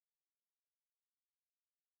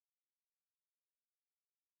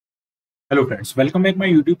Hello friends, welcome back my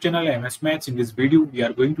YouTube channel MS Maths. In this video, we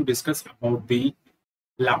are going to discuss about the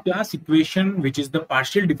Laplace equation, which is the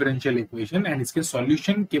partial differential equation, and इसके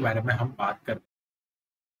solution के बारे में हम बात करते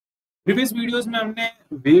हैं। Previous videos में हमने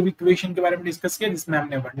wave equation के बारे में discuss किया, जिसमें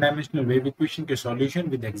हमने one dimensional wave equation के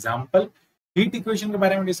solution with example, heat equation के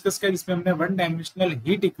बारे में discuss किया, जिसमें हमने one dimensional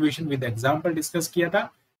heat equation with example discuss किया था।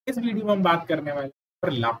 इस वीडियो में हम बात करने वाले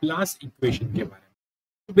हैं Laplace equation के बारे में।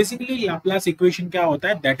 बेसिकली लाप्लास इक्वेशन क्या होता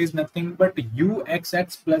है? That is nothing but you x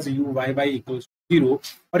x plus you Y Y equals to 0,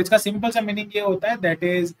 और इसका सिंपल सा मीनिंग ये होता है that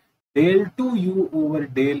is del two you over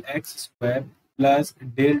del x square plus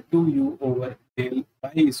del two you over del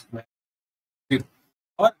Y square 0,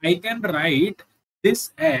 और I can write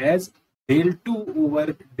this as del two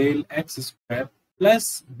over del x square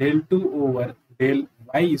plus del two over del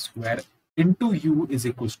Y square into you is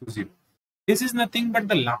equals to 0। This is nothing but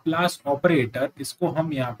the Laplace operator. इसको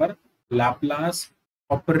हम यहाँ पर Laplace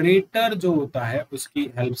operator जो होता है उसकी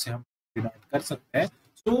help से हम डिनोट कर सकते हैं।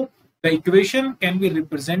 So the equation can be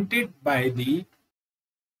represented by the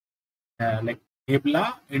like nebula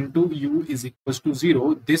into u is equals to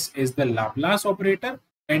 0. This is the Laplace operator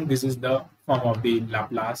and this is the form of the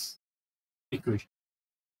Laplace equation.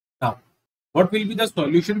 Now what will be the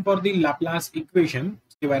solution for the Laplace equation?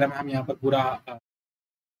 इसके बारे में हम यहाँ पर पूरा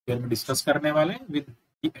में discuss करने वाले हैं विद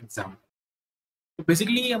एग्जाम्पल। तो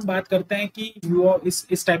बेसिकली हम बात करते हैं कि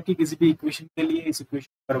इस टाइप की किसी भी इक्वेशन के लिए, इस इक्वेशन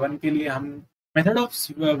नंबर 1 के लिए हम method of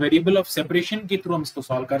variable of separation के थ्रू हम इसको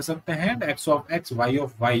सॉल्व कर सकते हैं। X of x, Y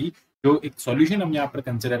of Y, जो एक सॉल्यूशन हम यहाँ पर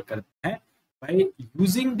कंसिडर करते हैं, बाय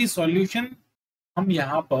यूजिंग द सॉल्यूशन हम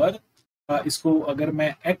यहाँ पर इसको अगर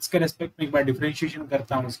मैं x के रेस्पेक्ट में एक बार डिफरेंशिएशन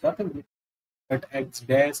करता हूँ इसका, तो x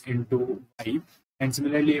dash into y, and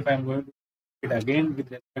similarly if I am going it again with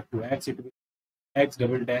respect to x, it will be x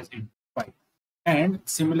double dash into y, and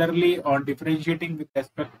similarly on differentiating with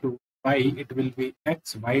respect to y it will be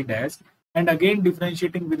x y dash, and again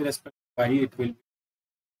differentiating with respect to y it will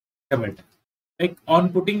be double dash. Like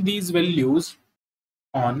on putting these values,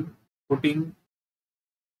 on putting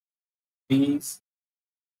these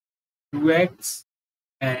 2x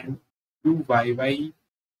and 2yy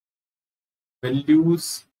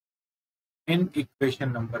values in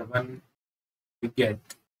equation number 1, we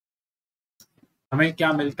get, हमें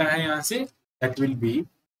क्या मिलता है यहाँ से? that will be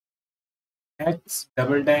x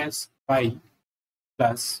double dash y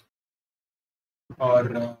plus, और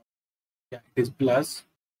it is plus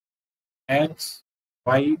x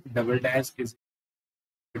y double dash is,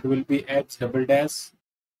 it will be x double dash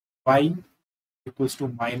y equals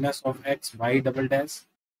to minus of x y double dash,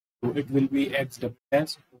 so it will be x double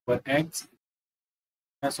dash over x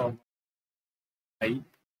minus of y,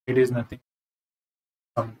 it is nothing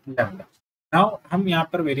lambda. Now हम यहाँ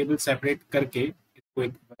पर variable separate करके इसको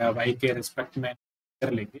एक y के respect में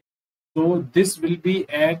कर लेंगे। तो this will be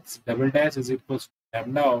x double dash is equals to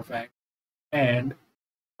lambda of x and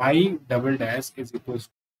y double dash is equals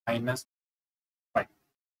to minus y।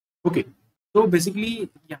 Okay, तो बेसिकली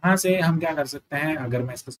यहाँ से हम क्या कर सकते हैं? अगर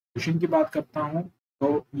मैं इसका सॉल्यूशन की बात करता हूँ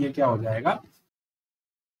तो ये क्या हो जाएगा?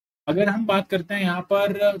 अगर हम बात करते हैं यहाँ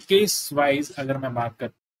पर केस वाइज, अगर मैं बात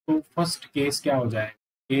करता हूँ तो फर्स्ट केस क्या हो जाएगा?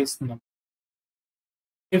 Case number,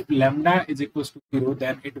 if lambda is equals to 0,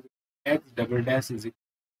 then it will be x double dash is equal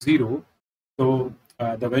to 0. So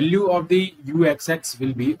the value of the uxx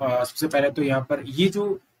will be, सबसे पहले तो यहाँ पर ये जो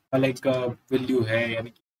लाइक वैल्यू है,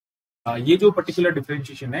 यानी ये जो पर्टिकुलर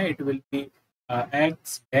डिफरेंशिएशन है, it will be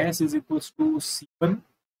x dash is equals to c1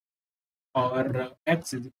 और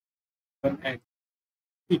x is equal to x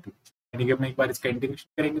c2, यानी कि हम एक बार इसका इंटीग्रेशन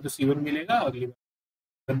करेंगे तो c1 मिलेगा, अगली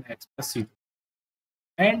बार x plus c2,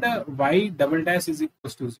 and y double dash is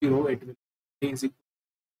equals to 0, it will be is equal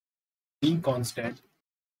to b constant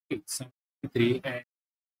x 3 and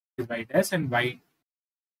y dash and y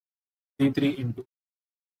 3 into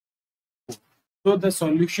 4. So the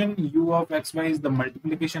solution u of xy is the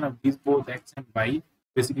multiplication of these both x and y.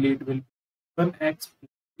 Basically it will be 1x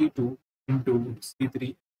plus c2 into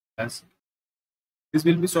c3 plus. This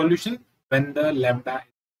will be solution when the lambda.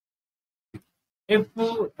 If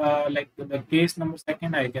like the case number 2,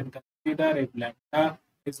 I can consider if lambda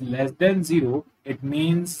is less than 0, it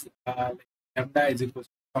means lambda is equal to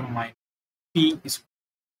some minus p square.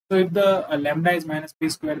 So if the lambda is minus p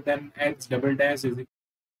square, then x double dash is equal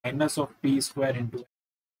to minus of p square into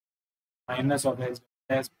minus of x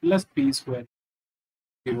dash plus p square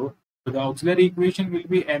 0. So the auxiliary equation will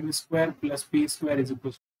be m square plus p square is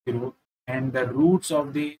equal to 0, and the roots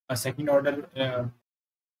of the second order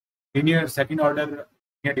linear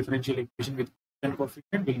differential equation with constant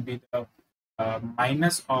coefficient will be the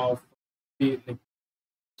minus of the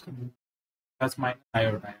plus minus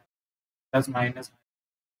iota. plus minus.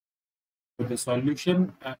 So the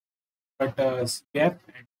solution, but CF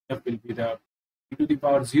and F will be the e to the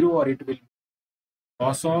power 0, or it will be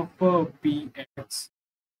cos of px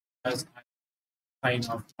plus sine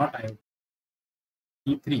of not I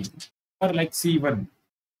C3, or like C1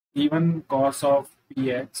 cos of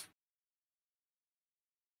px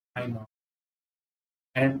sine of,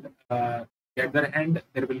 and the other hand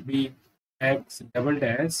there will be x double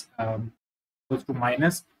dash goes to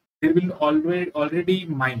minus. There will already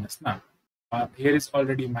minus now. Here is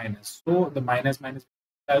already minus, so the minus minus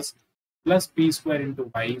plus p square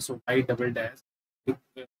into y, so y double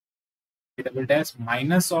dash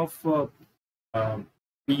minus of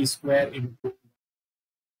p square into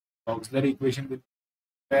auxiliary equation with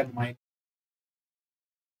square minus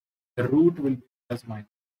the root will be plus minus.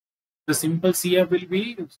 The simple CF will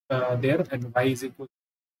be there, and y is equal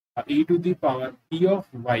to e to the power p of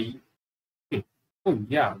y. Okay. Oh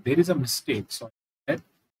yeah, there is a mistake. So that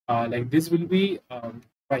like this will be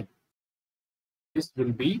y. This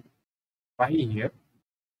will be y here.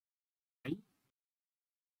 Y.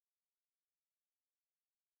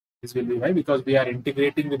 This will be y because we are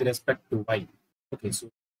integrating with respect to y. Okay,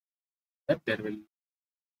 so that there will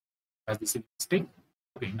this is mistake.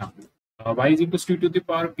 Okay, now y is equal to the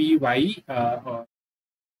power p y.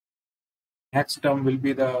 Next term will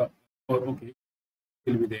be the okay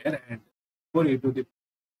will be there, and 4 e to the,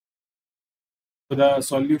 so the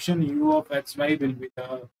solution u of xy will be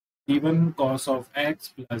the c1 cos of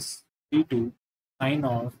x plus c2 sine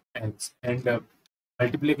of x, and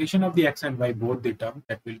multiplication of the x and y both the term,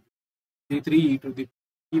 that will be c3 e to the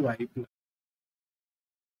py plus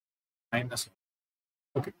minus.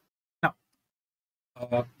 Okay, now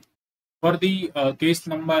for the case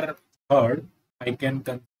number third, I can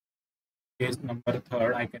case number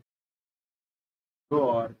third I can go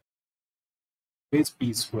or base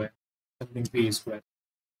p square, something p square.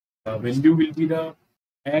 Value will be the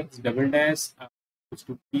x double dash equals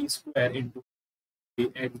to p square into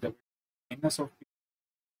the x double minus of p.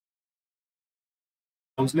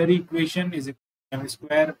 Auxiliary equation is equal to m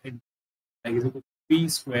square into like is equal to p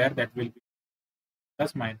square, that will be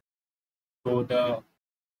plus minus. So the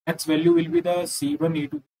x value will be the c1 e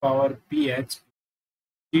to the power px,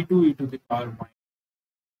 c2 e to the power minus,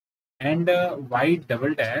 and y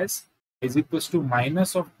double dash is equals to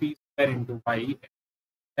minus of p square into y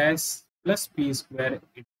dash plus p square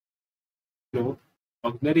into. So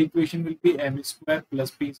auxiliary equation will be m square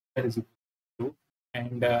plus p square is equal to 2,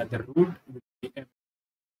 and the root will be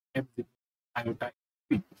m iota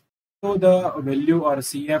p. So the value or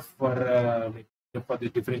CF for the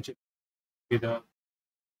differential with the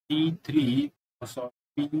C3 cos of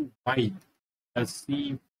py plus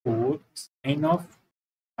C4 sine of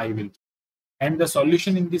y will be. And the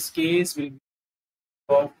solution in this case will be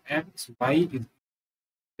of x, y is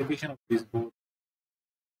integration of this both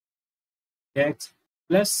x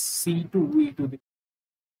plus C2 e to the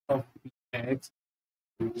of px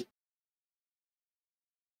to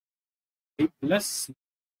a plus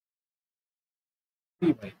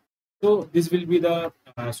py. So this will be the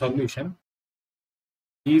solution.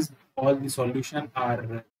 These all the solution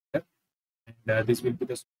are there, and this will be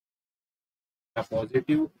the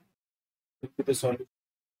positive will be the solution,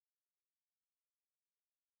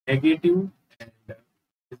 negative, and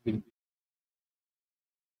this will be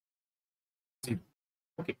zero.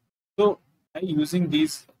 Okay, so by using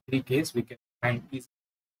these three cases we can find this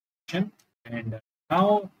solution, and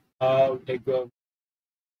now like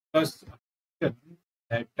first that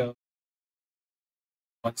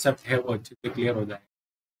concept है वो अच्छे से clear हो जाए.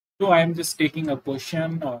 So I am just taking a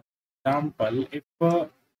question or example. If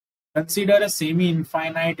consider a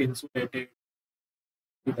semi-infinite insulated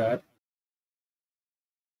figure,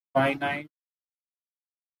 finite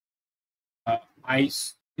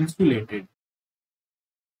ice insulated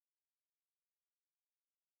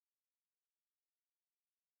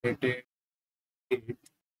in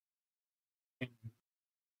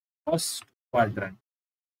first quadrant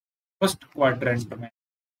में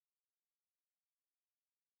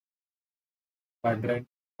quadrant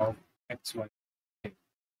of xy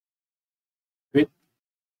with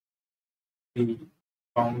the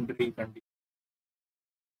boundary condition.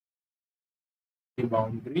 The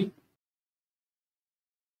boundary,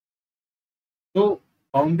 तो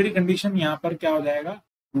boundary condition यहाँ पर क्या हो जाएगा,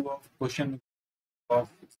 of question of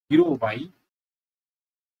 0y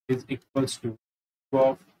is equals to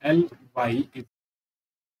of Ly is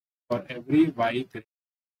for every y greater.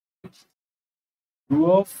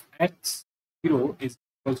 U of x 0 is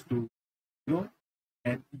equals to 0,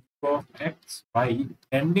 and u of x y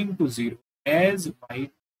tending to 0 as y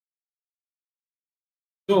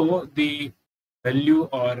So the value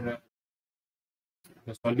or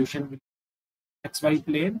the solution will be xy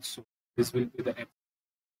plane. So this will be the x.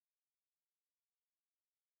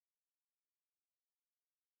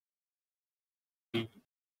 The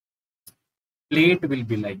plate will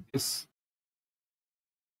be like this,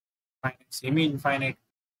 semi-infinite.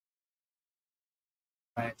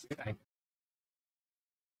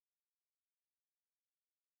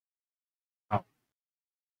 Now,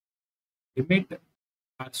 limit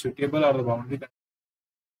are suitable or the boundary.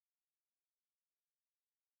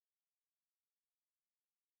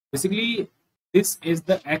 Basically, this is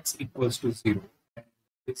the x equals to 0. And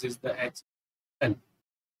this is the x L.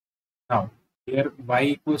 Now, here y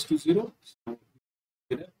equals to 0. So,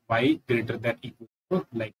 here y greater than equal to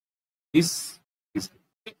like this is.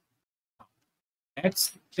 Okay.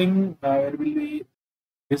 Next thing will be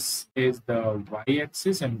this is the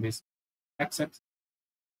y-axis and this x-axis.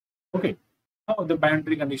 Okay. Now, the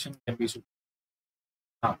boundary condition can be suitable.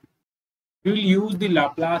 Now, we will use the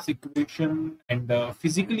Laplace equation and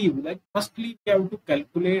physically, like firstly we have to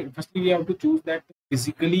calculate, firstly we have to choose that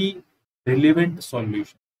physically relevant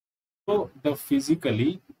solution. So the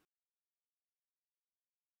physically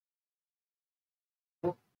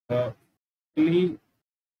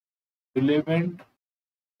relevant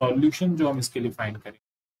solution जो हम इसके लिए find करेंगे,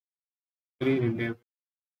 relevant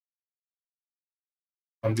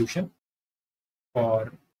solution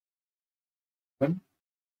for one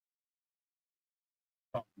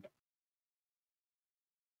problem.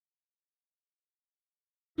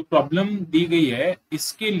 जो problem दी गई है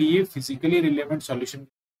इसके लिए फिजिकली रिलेवेंट सॉल्यूशन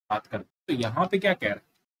की बात करते हैं, तो यहाँ पे क्या कह रहा है,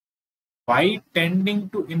 y tending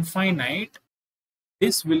to infinite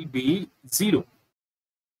this will be 0.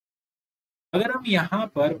 अगर हम यहाँ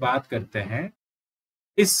पर बात करते हैं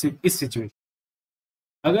इस सिचुएशन,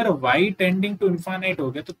 अगर y टेंडिंग टू इनफाइनाइट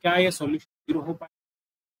हो गया तो क्या ये सॉल्यूशन 0 हो पाएगा?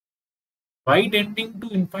 y टेंडिंग टू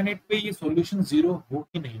इनफाइनाइट पे ये सॉल्यूशन 0 हो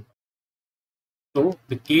ही नहीं पाएगा. तो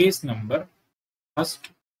the case number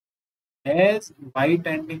first, as y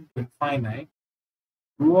tending to infinite,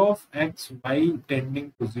 u of x y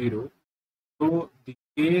tending to 0. So the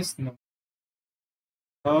case number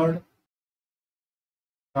third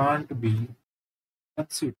can't be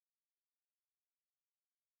considered.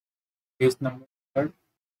 Case number third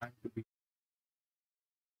can't be.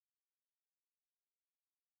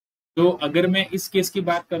 तो अगर मैं इस केस की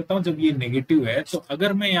बात करता हूं जब ये नेगेटिव है, तो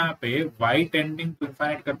अगर मैं यहाँ पे y टेंडिंग टू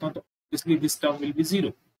इनफाइनाइट करता हूं तो इसलिए this term will be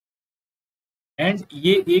 0. And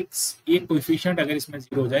ये एक कोएफिशिएंट अगर इसमें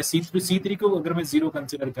 0 हो जाए, C3 को अगर मैं 0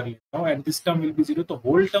 कंसीडर कर लेता हूँ and this term will be 0, तो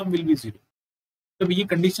होल टर्म विल बी 0. तो ये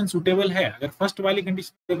कंडीशन सुटेबल है. अगर फर्स्ट वाली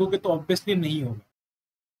कंडीशन देखोगे तो ऑब्वियसली नहीं होगा.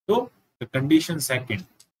 तो द कंडीशन सेकंड,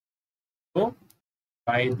 तो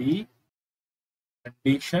by the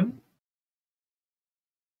condition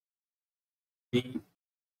the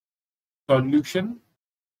solution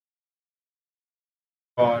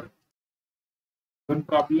for one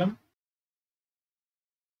problem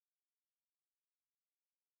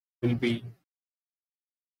will be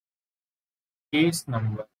case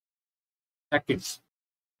number second,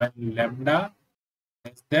 when lambda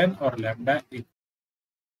less than or lambda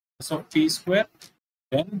equals of p square,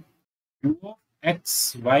 then u of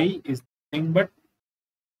x y is nothing but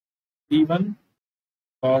c1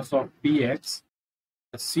 cos of px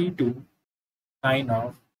plus c2 sin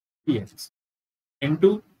of px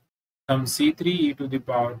into some c3 e to the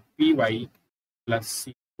power py plus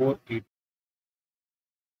c4 e.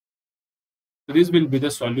 So this will be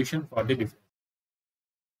the solution for the difference.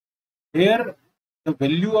 Here the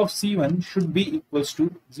value of c1 should be equals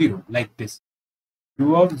to 0, like this.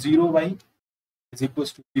 U of 0y is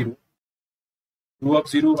equals to 0. U of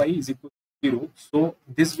 0y is equal to 0. So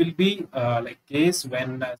this will be like case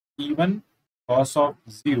when c1 cos of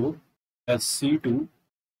 0 plus c2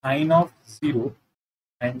 sin of 0,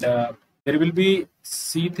 and there will be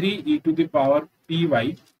c3 e to the power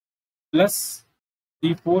py plus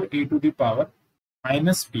c4 e to the power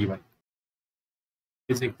minus py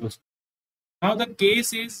is equals to. Now the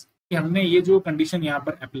case is कि हमने ये जो condition यहाँ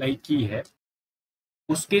पर apply की है,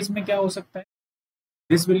 उस case में क्या हो सकता है,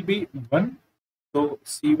 दिस विल बी 1, तो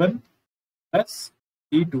c1 plus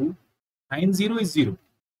c2 sin 0 is 0.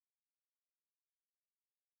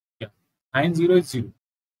 sin 0 is 0.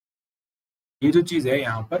 ये जो चीज है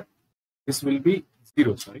यहाँ पर, this will be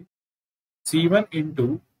 0, sorry, c1 into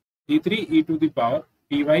c3 e to the power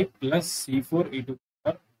py plus c4 e to the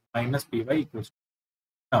power minus py equals to.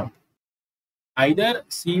 Now either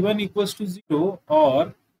c1 equals to 0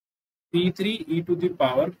 or c3 e to the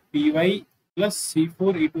power py plus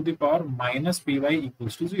c4 e to the power minus py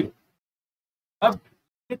equals to 0. अब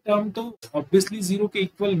ये term तो obviously zero के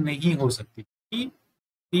equal नहीं हो सकती,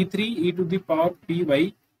 c3 e to the power t by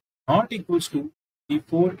not equals to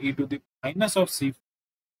c4 e to the minus of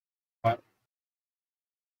c4.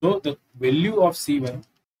 So the value of c1,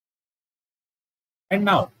 and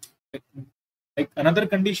now like another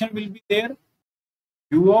condition will be there,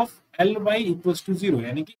 u of ly equals to 0,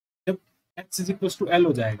 यानी कि जब x is equals to l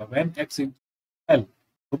हो जाएगा, when x is l,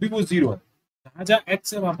 तो भी वो 0 है, जहां जहां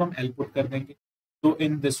x है वहां पर हम l पुट कर देंगे. तो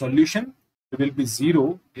in the solution will be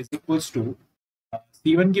 0 is equals to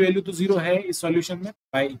c1 की वैल्यू तो 0 है इस सॉल्यूशन में,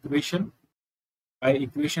 by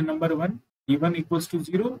equation number 1 c1 equals to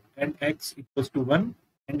 0 and x equals to 1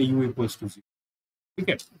 and u equals to 0. ठीक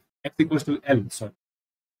है, x equals to l, sorry,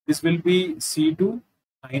 this will be c2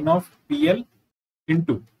 sin of pl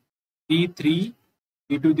into c3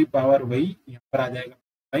 e to the power y, यहाँ पर आ जाएगा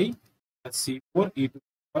y plus c4 e to the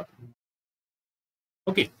power.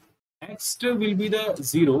 Okay, next will be the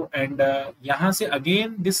 0 and यहाँ से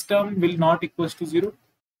again this term will not equals to 0,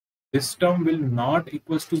 this term will not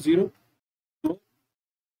equals to 0, so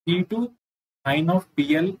c2 sin of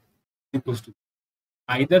pl equals to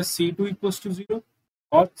either c2 equals to 0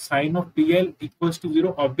 or sin of pl equals to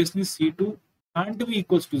 0. obviously c2 can't be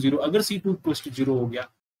equals to 0. अगर c2 equals to 0 हो गया,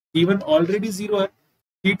 c1 already 0 है,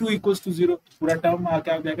 c2 equals to 0, पूरा term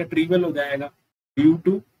क्या हो जाएगा, trivial हो जाएगा, ड्यू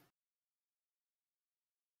टू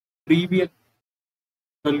ट्रिवियल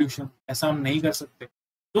सॉल्यूशन. ऐसा हम नहीं कर सकते.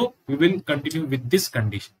 तो we will continue with this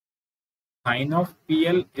condition. Sign of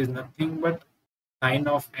pl is nothing but sign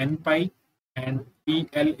of n pi and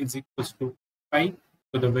pl is equals to pi.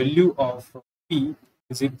 So the value of p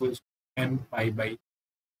is equals to n pi by,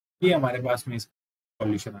 ये हमारे पास में इसका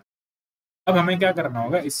solution है. अब हमें क्या करना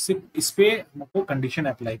होगा, इस पे हमको कंडीशन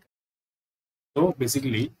अप्लाई करना. तो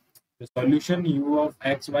basically the solution u of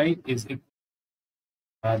x y is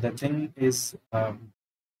the thing is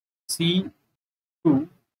c2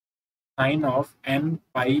 sin of n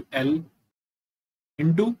pi l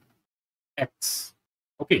into x.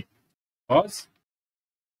 Okay, because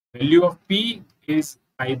value of p is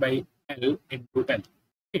pi by l into l.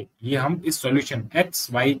 Okay, ये हम इस solution x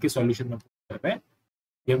y के solution में put कर रहे हैं.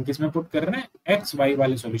 ये हम किस में पुट कर रहे हैं, एक्स वाई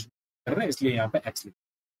वाले सॉल्यूशन कर रहे हैं, इसलिए यहाँ पे एक्स लिख.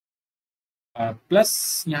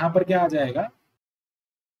 प्लस यहाँ पर क्या आ जाएगा,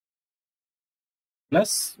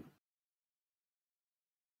 plus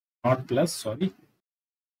not plus sorry,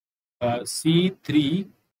 c3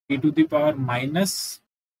 e to the power minus,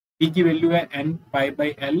 p की वैल्यू है n pi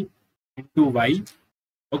by l into Y.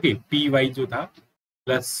 Okay, P Y जो था,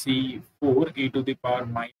 plus c4 e to the power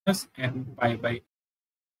minus n pi by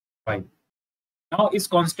Y. Now इस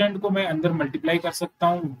constant को मैं अंदर multiply कर सकता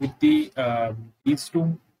हूँ with these two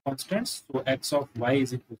constants. So x of y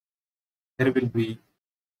is equal, there will be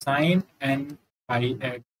sin n pi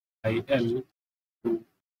x by l to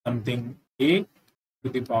something a to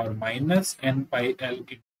the power minus n pi l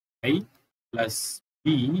into I plus b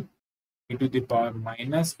e to the power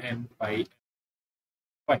minus n pi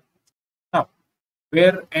y. Now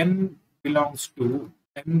where n belongs to,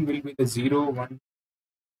 n will be the 0 1.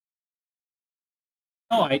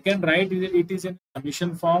 Now I can write it is in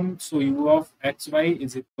summation form. So u of xy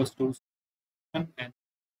is equals to 1 and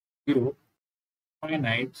 0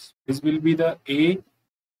 finite. This will be the a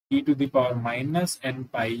e to the power minus n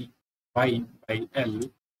pi y by l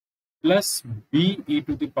plus b e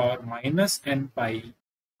to the power minus n pi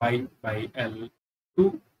y by l to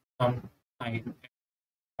some sin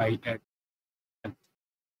pi x.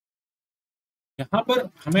 यहाँ पर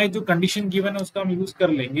हमें जो condition given है उसका हम use कर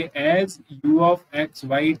लेंगे, as u of x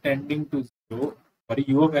y tending to 0 और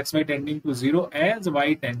u of x y tending to 0 as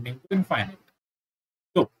y tending to infinite.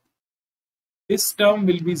 तो this term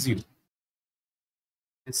will be 0.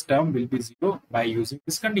 This term will be 0 by using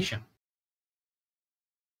this condition.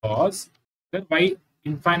 Because अगर y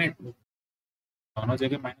infinite दोनों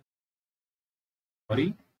जगह minus, sorry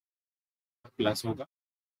plus होगा.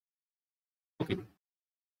 Okay,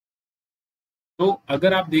 तो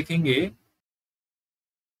अगर आप देखेंगे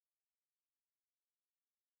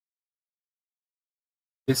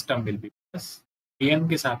this term will be plus an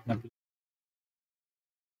के साथ में,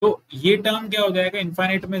 तो ये टर्म क्या हो जाएगा,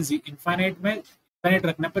 इनफाइनाइट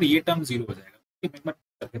रखने पर ये टर्म 0 हो जाएगा. एक बार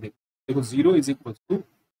करके देखो 0 is equal to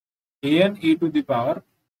an e to the power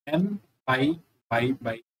n pi y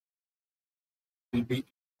by will be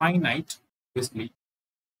finite obviously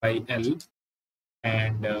by l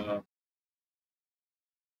and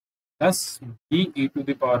plus b e to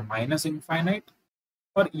the power minus infinite,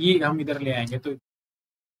 और ये हम इधर ले आएंगे तो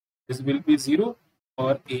दिस विल बी 0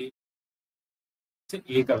 और a से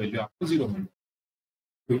a का वैल्यू आपको 0 मिलेगा.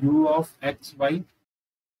 तो u of x y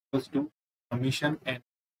equals to summation n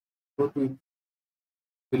 0 to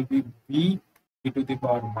will be b e to the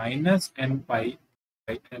power minus n pi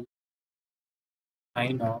by l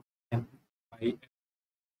sin of n pi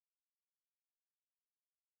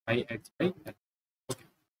x by l. Okay,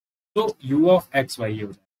 तो u of x y ये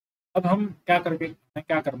हो जाए। अब हम क्या करके हमें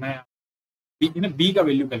क्या करना है, b का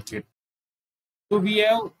वैल्यू कैलकुलेट। तो we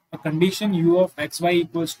have a condition u of xy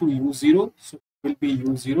equals to u0, so it will be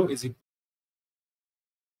u0 is equal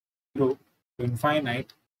to 0 to infinite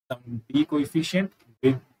some b coefficient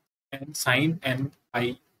with n sin n pi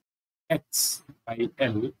x by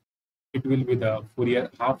l. It will be the Fourier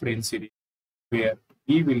half range series where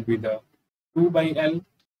b will be the 2 by l,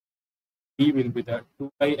 b will be the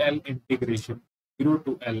 2 by l integration 0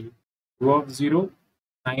 to l rho of 0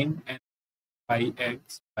 sin n pi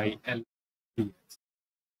x by l dx.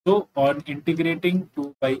 So on integrating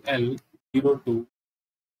 2 by l 0 to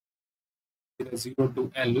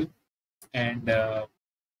L and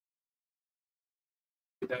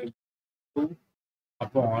the 2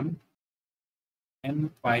 upon n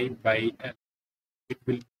pi by l, it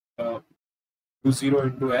will do 0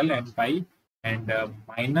 into l n pi and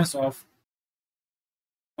minus of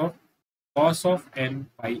cos of n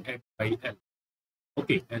pi x by l.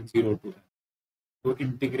 Okay, and 0 to l. तो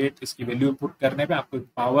integrate इसकी value put करने पे आपको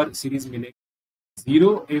power series मिलेगी 0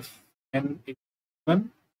 if n is 1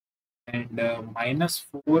 and minus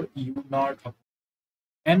 4 u naught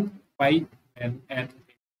n pi n n.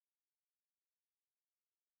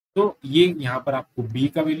 तो ये यहाँ पर आपको b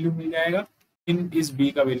का वैल्यू मिल जाएगा। इन इस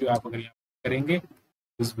b का वैल्यू आप अगर यहाँ करेंगे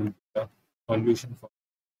this will be the solution for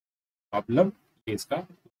problem, ये इसका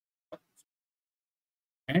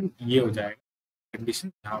एंड ये हो जाएगा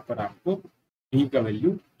कंडीशन। यहाँ पर आपको b का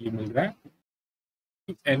वैल्यू ये मिल रहा है,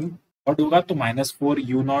 n ऑड होगा तो minus 4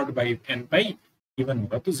 u not by n pi, even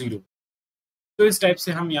होगा तो 0। तो इस टाइप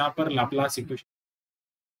से हम यहाँ पर लाप्लास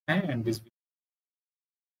इक्वेशन है एंड दिस।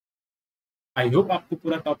 आई होप आपको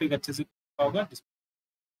पूरा टॉपिक अच्छे से होगा,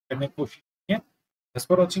 करने की कोशिश की है। Thanks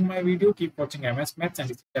for watching my video. Keep watching MS Maths and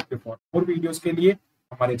for more videos के लिए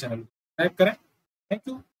हमारे चैनल को सब्सक्राइब करें। Thank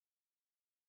you.